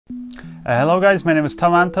Hello guys, my name is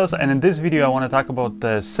Antos, and in this video I want to talk about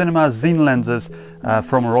the Cinema Xeen lenses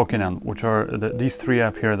from Rokinon, which are these three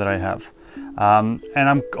up here that I have. And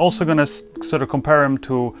I'm also going to sort of compare them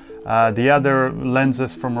to the other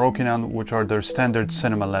lenses from Rokinon, which are their standard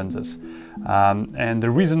cinema lenses. And the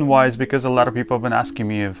reason why is because a lot of people have been asking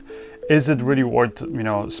me is it really worth,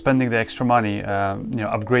 spending the extra money,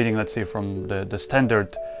 upgrading, let's say, from the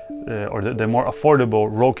standard or the more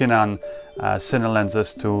affordable Rokinon Cine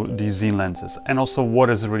lenses to these Xeen lenses, and also what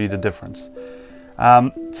is really the difference.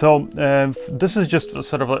 This is just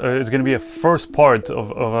sort of it's going to be a first part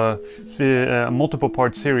of a multiple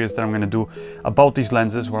part series that I'm going to do about these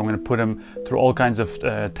lenses, where I'm going to put them through all kinds of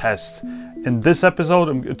tests. In this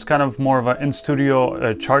episode, it's kind of more of an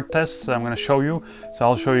in-studio chart test that I'm going to show you. So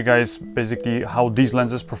I'll show you guys basically how these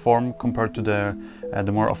lenses perform compared to the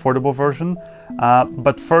more affordable version.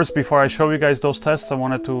 But first, before I show you guys those tests, I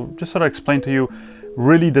wanted to just sort of explain to you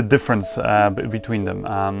really the difference between them.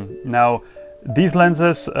 Now, these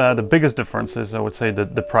lenses, the biggest difference is, I would say,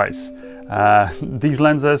 the price. These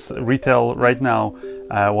lenses retail right now,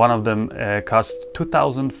 one of them costs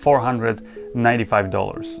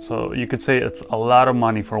 $2,495. So you could say it's a lot of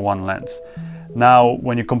money for one lens. Now,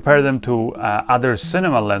 when you compare them to other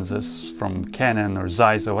cinema lenses from Canon or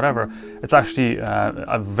Zeiss or whatever, it's actually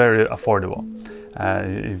very affordable.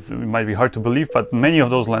 It might be hard to believe, but many of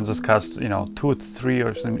those lenses cost, 2, 3,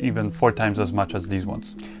 or even 4 times as much as these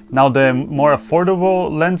ones. Now, the more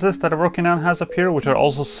affordable lenses that Rokinon has up here, which are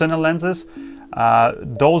also Cine lenses,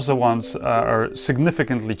 those ones are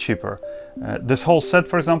significantly cheaper. This whole set,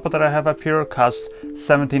 for example, that I have up here costs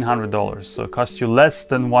 $1,700, so it costs you less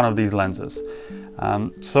than one of these lenses.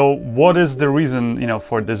 So what is the reason,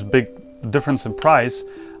 for this big difference in price?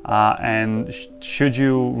 And should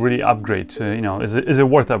you really upgrade to, is it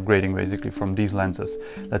worth upgrading basically from these lenses?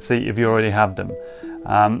 Let's say if you already have them.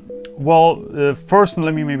 First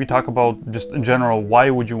let me maybe talk about just in general, why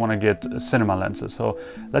would you want to get cinema lenses? So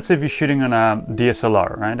let's say if you're shooting on a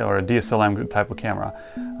DSLR, right, or a DSLM type of camera,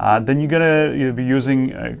 then you'll be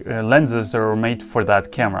using lenses that are made for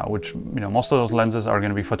that camera, which, most of those lenses are going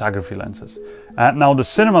to be photography lenses. Now the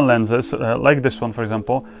cinema lenses, like this one, for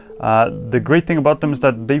example, the great thing about them is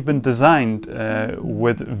that they've been designed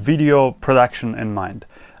with video production in mind.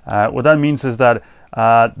 What that means is that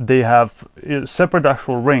they have separate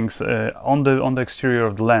actual rings on the exterior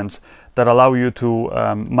of the lens that allow you to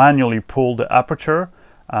manually pull the aperture,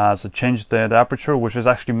 so change the aperture, which is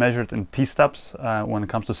actually measured in T-steps when it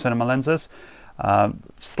comes to cinema lenses.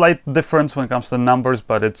 Slight difference when it comes to the numbers,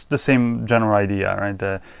 but it's the same general idea, right?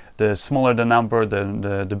 The smaller the number,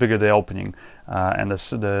 the bigger the opening, and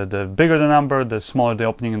the bigger the number, the smaller the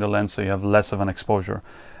opening in the lens, so you have less of an exposure.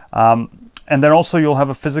 And then also you'll have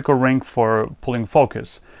a physical ring for pulling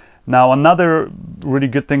focus. Now, another really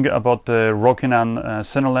good thing about the Rokinon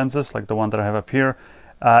Cine lenses, like the one that I have up here,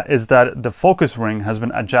 is that the focus ring has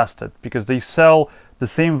been adjusted, because they sell the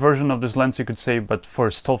same version of this lens, you could say, but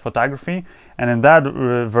for still photography. And in that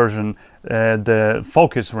version, the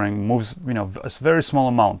focus ring moves, a very small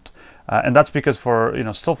amount. And that's because for,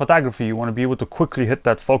 still photography, you want to be able to quickly hit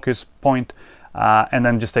that focus point and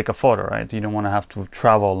then just take a photo, right? You don't want to have to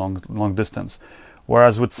travel long distance.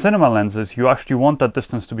 Whereas with cinema lenses, you actually want that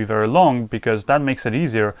distance to be very long, because that makes it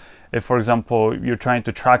easier if, for example, you're trying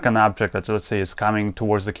to track an object that, let's say, is coming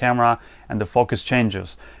towards the camera and the focus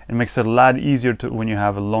changes. It makes it a lot easier when you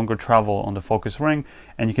have a longer travel on the focus ring,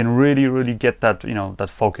 and you can really get that, that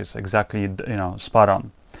focus exactly, spot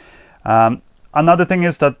on. Another thing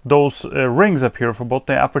is that those rings up here for both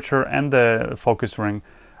the aperture and the focus ring,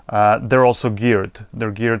 they're also geared.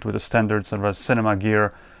 They're geared with a standard sort of a cinema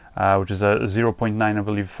gear, which is a 0.9, I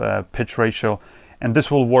believe, pitch ratio. And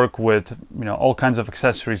this will work with, all kinds of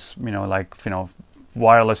accessories, like,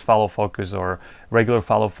 wireless follow focus or regular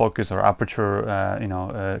follow focus or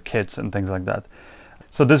aperture, kits and things like that.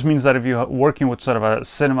 So this means that if you're working with sort of a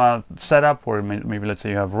cinema setup, where maybe let's say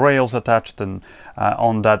you have rails attached, and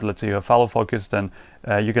on that, let's say you have follow focus, then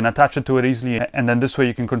you can attach it to it easily, and then this way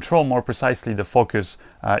you can control more precisely the focus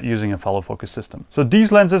using a follow focus system. So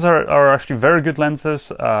these lenses are actually very good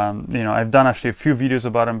lenses. I've done actually a few videos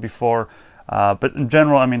about them before, but in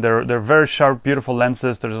general, I mean, they're very sharp, beautiful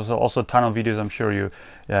lenses. There's also a ton of videos I'm sure you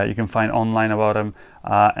can find online about them,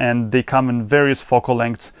 and they come in various focal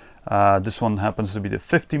lengths. This one happens to be the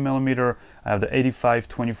 50mm. I have the 85,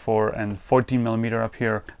 24, and 14mm up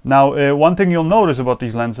here. Now, one thing you'll notice about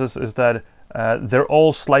these lenses is that they're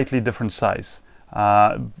all slightly different size.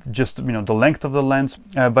 Just the length of the lens,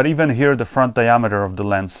 but even here the front diameter of the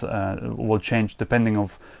lens will change depending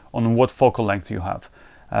on what focal length you have.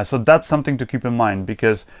 So that's something to keep in mind,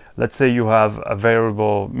 because let's say you have a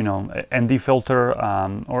variable, you know, ND filter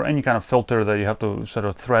or any kind of filter that you have to sort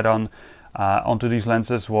of thread on onto these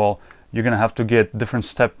lenses. Well, you're going to have to get different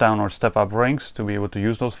step down or step up rings to be able to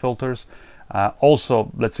use those filters.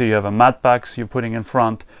 Also, let's say you have a matte box you're putting in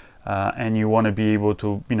front, and you want to be able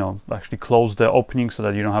to, you know, actually close the opening so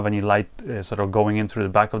that you don't have any light sort of going in through the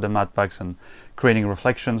back of the matte box and creating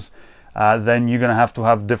reflections. Then you're going to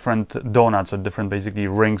have different donuts, or different basically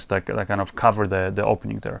rings that kind of cover the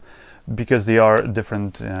opening there, because they are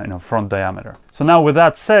different you know, front diameter. So now, with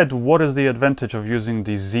that said, what is the advantage of using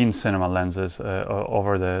these Xeen Cinema lenses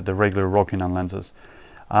over the regular Rokinon lenses?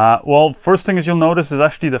 Well, first thing is you'll notice is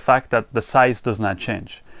actually the fact that the size does not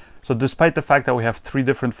change. So despite the fact that we have 3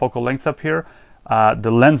 different focal lengths up here,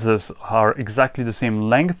 the lenses are exactly the same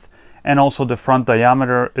length, and also the front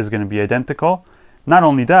diameter is going to be identical. Not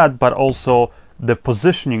only that, but also the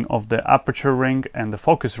positioning of the aperture ring and the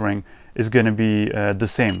focus ring is going to be the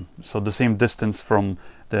same. So the same distance from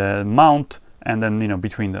the mount and then, you know,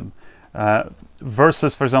 between them.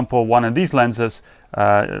 Versus, for example, one of these lenses,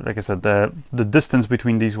 like I said, the distance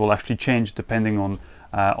between these will actually change depending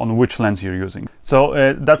on which lens you're using.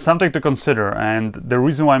 So that's something to consider. And the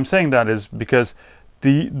reason why I'm saying that is because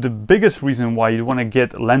the biggest reason why you want to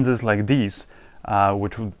get lenses like these,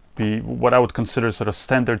 which would be what I would consider sort of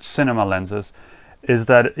standard cinema lenses, is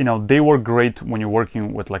that, you know, they work great when you're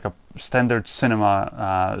working with like a standard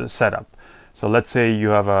cinema setup. So let's say you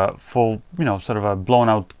have a full, you know, sort of a blown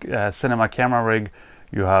out cinema camera rig,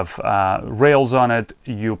 you have rails on it,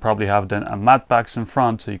 you probably have then a matte box in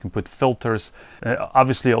front, so you can put filters,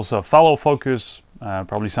 obviously also a follow focus,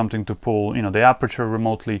 probably something to pull, you know, the aperture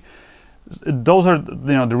remotely. Those are,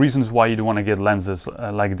 you know, the reasons why you do want to get lenses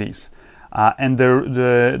like these. And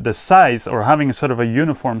the size, or having a sort of a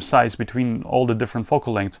uniform size between all the different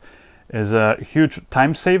focal lengths, is a huge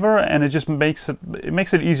time saver, and it just makes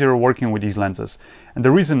it easier working with these lenses. And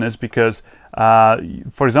the reason is because,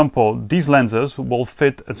 for example, these lenses will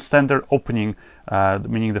fit a standard opening,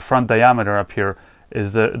 meaning the front diameter up here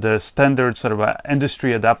is the standard sort of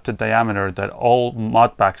industry adapted diameter that all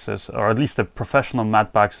matte boxes, or at least the professional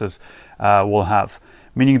matte boxes, will have.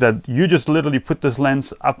 Meaning that you just literally put this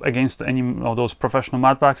lens up against any of those professional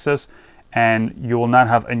matte boxes, and you will not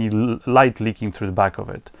have any light leaking through the back of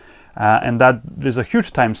it. And that is a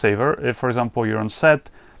huge time saver if, for example, you're on set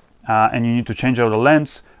and you need to change out a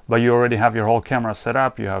lens, but you already have your whole camera set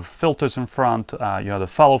up, you have filters in front, you have the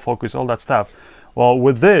follow focus, all that stuff. Well,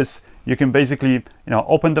 with this, you can basically, you know,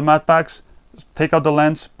 open the matte box, take out the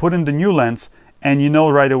lens, put in the new lens, and you know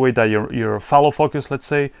right away that your follow focus, let's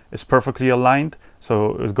say, is perfectly aligned,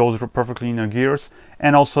 so it goes perfectly in your gears.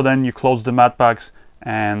 And also then you close the matte box,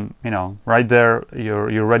 and, you know, right there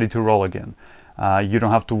you're ready to roll again. You don't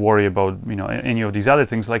have to worry about, you know, any of these other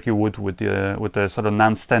things like you would with the sort of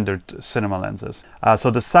non-standard cinema lenses. So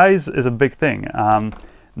the size is a big thing.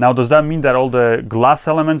 Now, does that mean that all the glass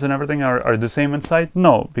elements and everything are the same inside?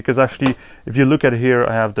 No, because actually, if you look at here,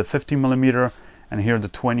 I have the 50mm, and here the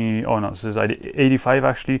 20. Oh no, this is 85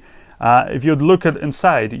 actually. If you'd look at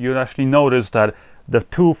inside, you'd actually notice that the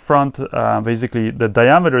two front, basically the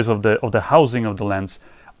diameters of the housing of the lens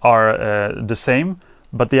are the same,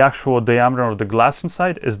 but the actual diameter of the glass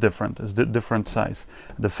inside is different. It's different size.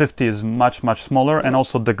 The 50 is much smaller, and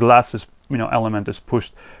also the glass is, you know, element is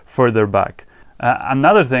pushed further back.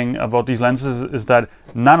 Another thing about these lenses is that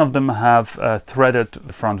none of them have a threaded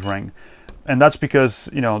front ring, and that's because,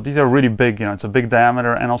 you know, these are really big. You know, it's a big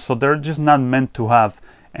diameter, and also they're just not meant to have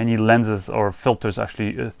any lenses or filters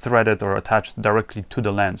actually threaded or attached directly to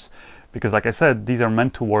the lens, because, like I said, these are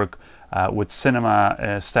meant to work with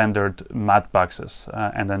cinema standard matte boxes,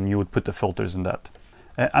 and then you would put the filters in that.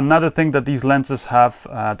 Another thing that these lenses have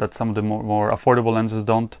that some of the more affordable lenses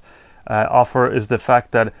don't offer is the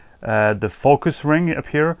fact that the focus ring up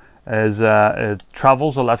here it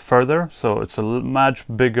travels a lot further, so it's a much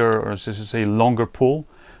bigger, or as you say, longer pull,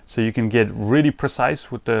 so you can get really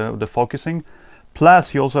precise with the focusing.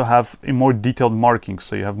 Plus, you also have a more detailed markings,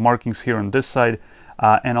 so you have markings here on this side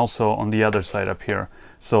and also on the other side up here.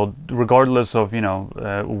 So regardless of, you know,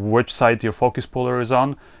 which side your focus puller is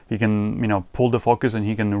on, you can, you know, pull the focus and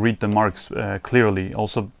he can read the marks clearly.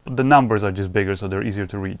 Also, the numbers are just bigger, so they're easier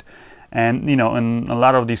to read. And, you know, in a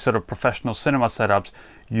lot of these sort of professional cinema setups,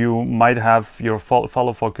 you might have your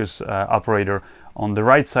follow focus operator on the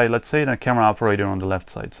right side, let's say, and a camera operator on the left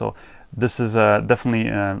side. So this is definitely,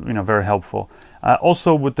 you know, very helpful.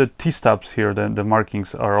 Also, with the T-stops here, the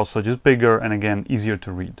markings are also just bigger and, again, easier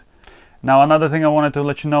to read. Now, another thing I wanted to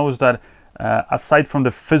let you know is that aside from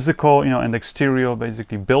the physical, you know, and exterior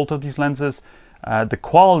basically build of these lenses, the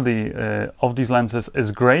quality of these lenses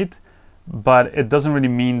is great, but it doesn't really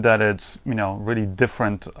mean that it's, you know, really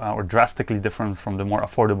different or drastically different from the more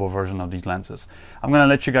affordable version of these lenses. I'm gonna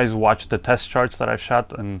let you guys watch the test charts that I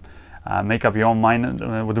shot and make up your own mind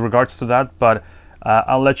with regards to that, but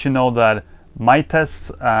I'll let you know that my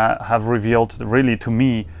tests have revealed really to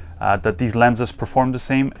me that these lenses perform the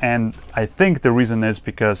same, and I think the reason is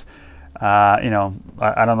because you know,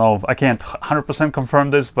 I don't know, I can't 100%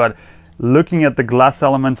 confirm this, but looking at the glass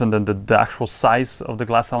elements and then the actual size of the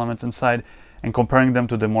glass elements inside and comparing them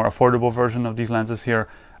to the more affordable version of these lenses here,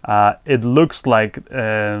 it looks like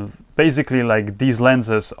basically like these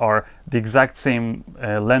lenses are the exact same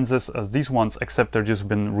lenses as these ones, except they're just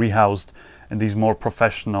been rehoused in these more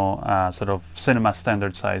professional sort of cinema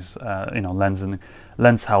standard size you know,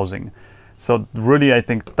 lens housing. So really, I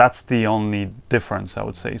think that's the only difference, I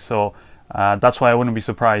would say. So that's why I wouldn't be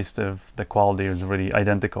surprised if the quality is really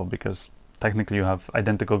identical, because technically you have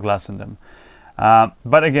identical glass in them.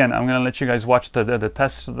 But again, I'm gonna let you guys watch the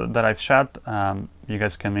tests that I've shot. You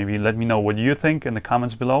guys can maybe let me know what you think in the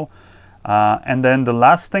comments below. And then the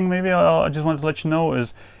last thing maybe I just wanted to let you know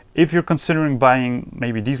is, if you're considering buying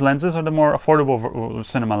maybe these lenses or the more affordable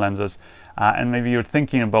cinema lenses, and maybe you're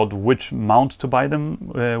thinking about which mount to buy them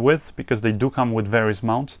with, because they do come with various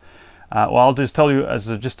mounts, well, I'll just tell you as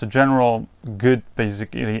just a general good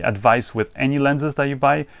basically advice with any lenses that you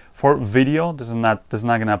buy for video. This is not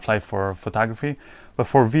going to apply for photography, but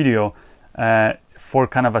for video, for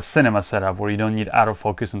kind of a cinema setup where you don't need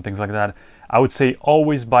autofocus and things like that, I would say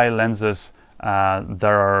always buy lenses that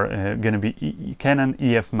are going to be Canon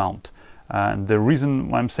EF mount. The reason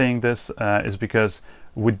why I'm saying this is because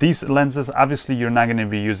with these lenses, obviously you're not going to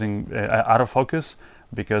be using autofocus,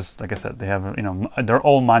 because like I said, they have, you know, they're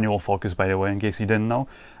all manual focus, by the way, in case you didn't know,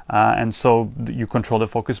 and so you control the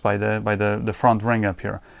focus by the front ring up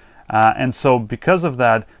here, and so because of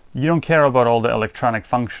that, you don't care about all the electronic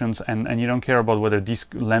functions, and you don't care about whether these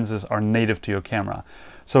lenses are native to your camera.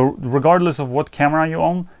 So regardless of what camera you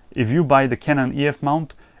own, if you buy the Canon EF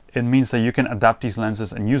mount, it means that you can adapt these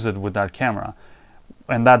lenses and use it with that camera.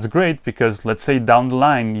 And that's great, because let's say down the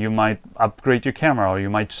line you might upgrade your camera, or you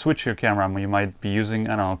might switch your camera. You might be using,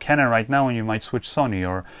 I don't know, Canon right now, and you might switch Sony,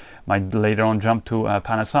 or might later on jump to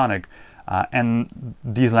Panasonic. And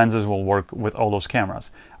these lenses will work with all those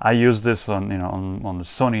cameras. I use this on, you know, on the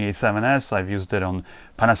Sony A7S. I've used it on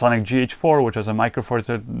Panasonic GH4, which is a micro four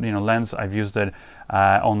thirds, you know, lens. I've used it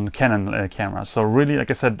on Canon cameras. So really, like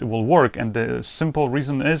I said, it will work. And the simple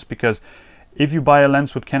reason is because if you buy a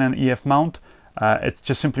lens with Canon EF mount, it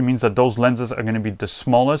just simply means that those lenses are going to be the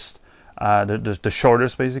smallest, the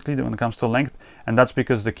shortest basically when it comes to length, and that's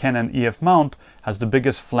because the Canon EF mount has the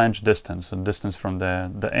biggest flange distance, the distance from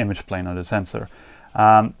the image plane or the sensor.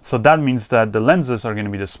 So that means that the lenses are going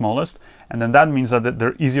to be the smallest, and then that means that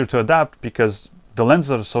they're easier to adapt, because the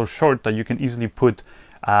lenses are so short that you can easily put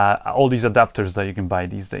all these adapters that you can buy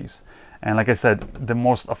these days. And like I said, the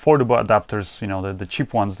most affordable adapters, you know, the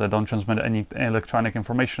cheap ones that don't transmit any electronic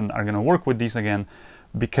information, are going to work with these again,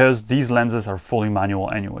 because these lenses are fully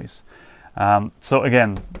manual anyways. So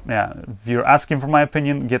again, yeah, if you're asking for my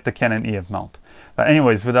opinion, get the Canon EF mount. But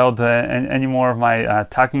anyways, without any more of my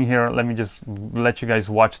talking here, let me just let you guys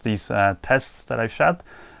watch these tests that I shot,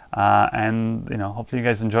 and you know, hopefully you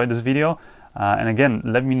guys enjoyed this video. And again,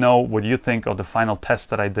 let me know what you think of the final test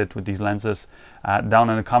that I did with these lenses down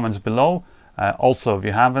in the comments below. Also, if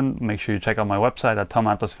you haven't, make sure you check out my website at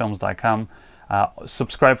tomantosfilms.com.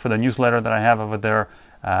 Subscribe for the newsletter that I have over there.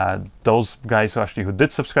 Those guys who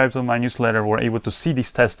did subscribe to my newsletter were able to see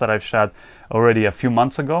these tests that I've shot already a few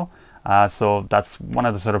months ago. So that's one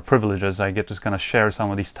of the sort of privileges. I get to kind of share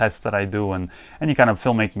some of these tests that I do and any kind of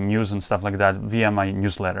filmmaking news and stuff like that via my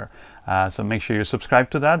newsletter. So make sure you subscribe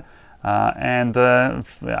to that.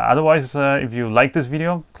 Otherwise, if you like this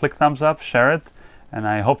video, click thumbs up, share it, and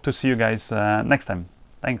I hope to see you guys next time.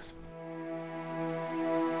 Thanks.